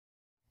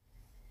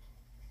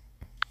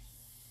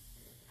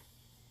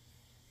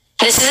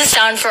This is a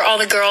sound for all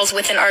the girls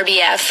with an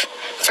RBF.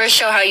 First,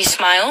 show how you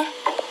smile.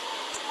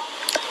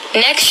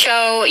 Next,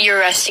 show your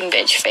resting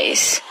bitch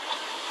face.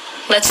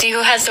 Let's see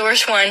who has the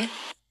worst one.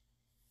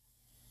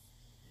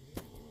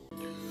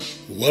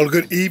 Well,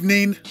 good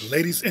evening,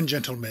 ladies and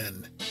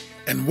gentlemen,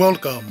 and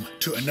welcome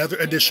to another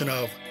edition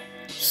of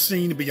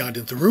Seen Beyond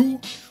and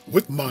Through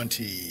with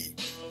Monty.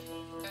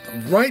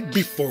 Right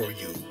before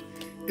you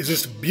is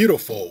this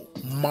beautiful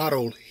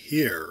model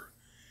here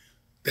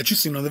that you've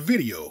seen on the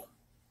video.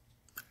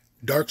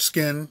 Dark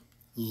skin,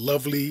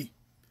 lovely,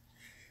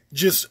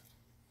 just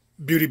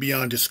beauty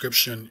beyond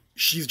description.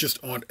 She's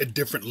just on a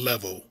different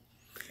level,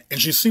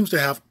 and she seems to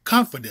have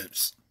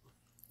confidence,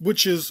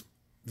 which is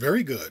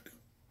very good.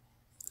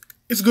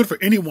 It's good for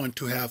anyone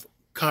to have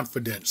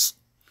confidence,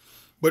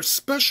 but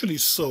especially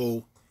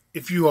so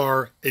if you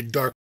are a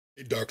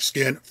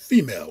dark-skinned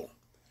female,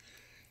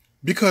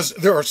 because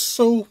there are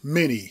so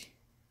many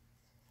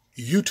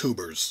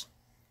YouTubers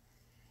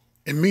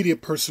and media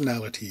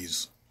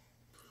personalities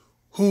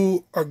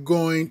who are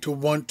going to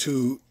want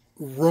to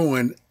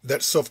ruin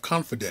that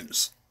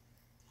self-confidence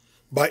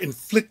by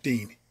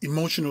inflicting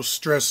emotional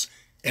stress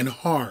and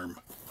harm,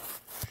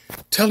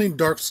 telling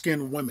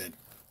dark-skinned women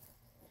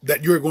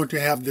that you're going to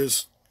have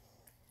this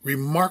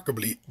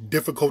remarkably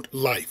difficult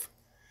life,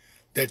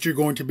 that you're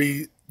going to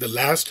be the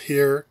last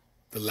here,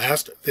 the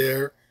last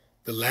there,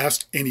 the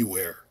last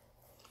anywhere,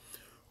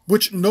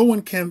 which no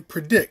one can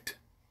predict.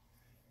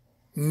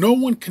 No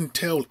one can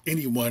tell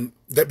anyone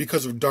that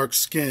because of dark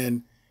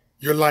skin,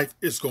 your life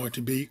is going to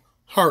be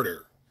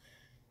harder.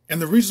 And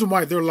the reason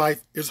why their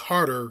life is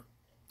harder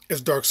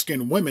as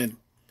dark-skinned women,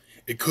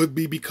 it could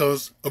be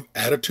because of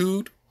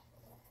attitude,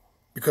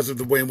 because of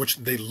the way in which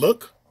they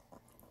look,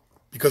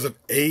 because of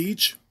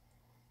age,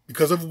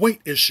 because of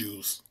weight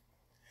issues.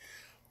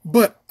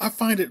 But I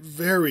find it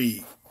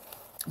very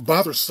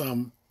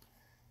bothersome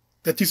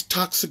that these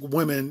toxic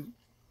women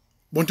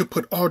want to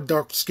put all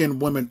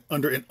dark-skinned women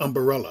under an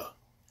umbrella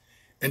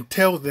and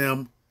tell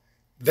them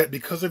that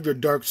because of your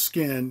dark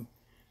skin,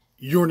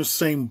 you're in the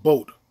same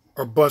boat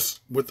or bus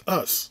with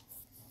us.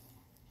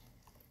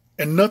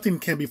 And nothing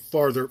can be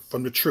farther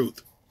from the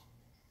truth.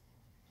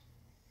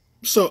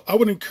 So I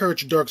would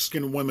encourage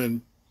dark-skinned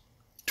women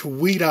to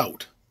weed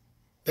out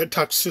that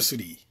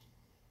toxicity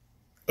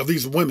of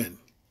these women.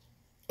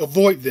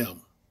 Avoid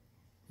them.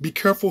 Be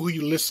careful who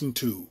you listen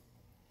to.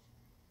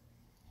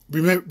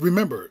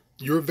 Remember,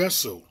 you're a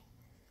vessel,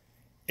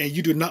 and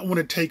you do not want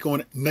to take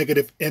on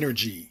negative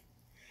energy.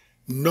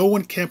 No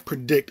one can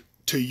predict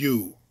to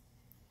you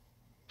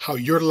how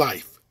your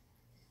life,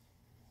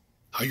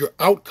 how your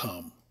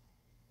outcome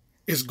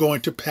is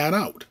going to pan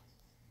out.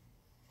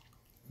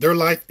 Their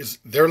life is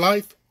their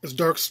life as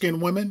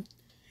dark-skinned women,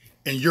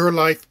 and your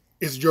life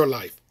is your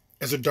life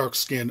as a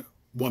dark-skinned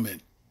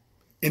woman.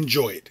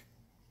 Enjoy it.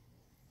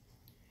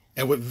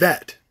 And with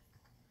that,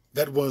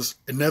 that was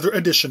another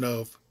edition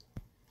of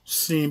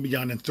Seen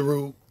Beyond and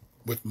Through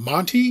with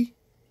Monty,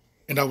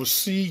 and I will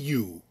see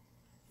you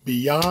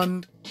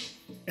beyond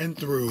and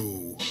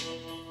through.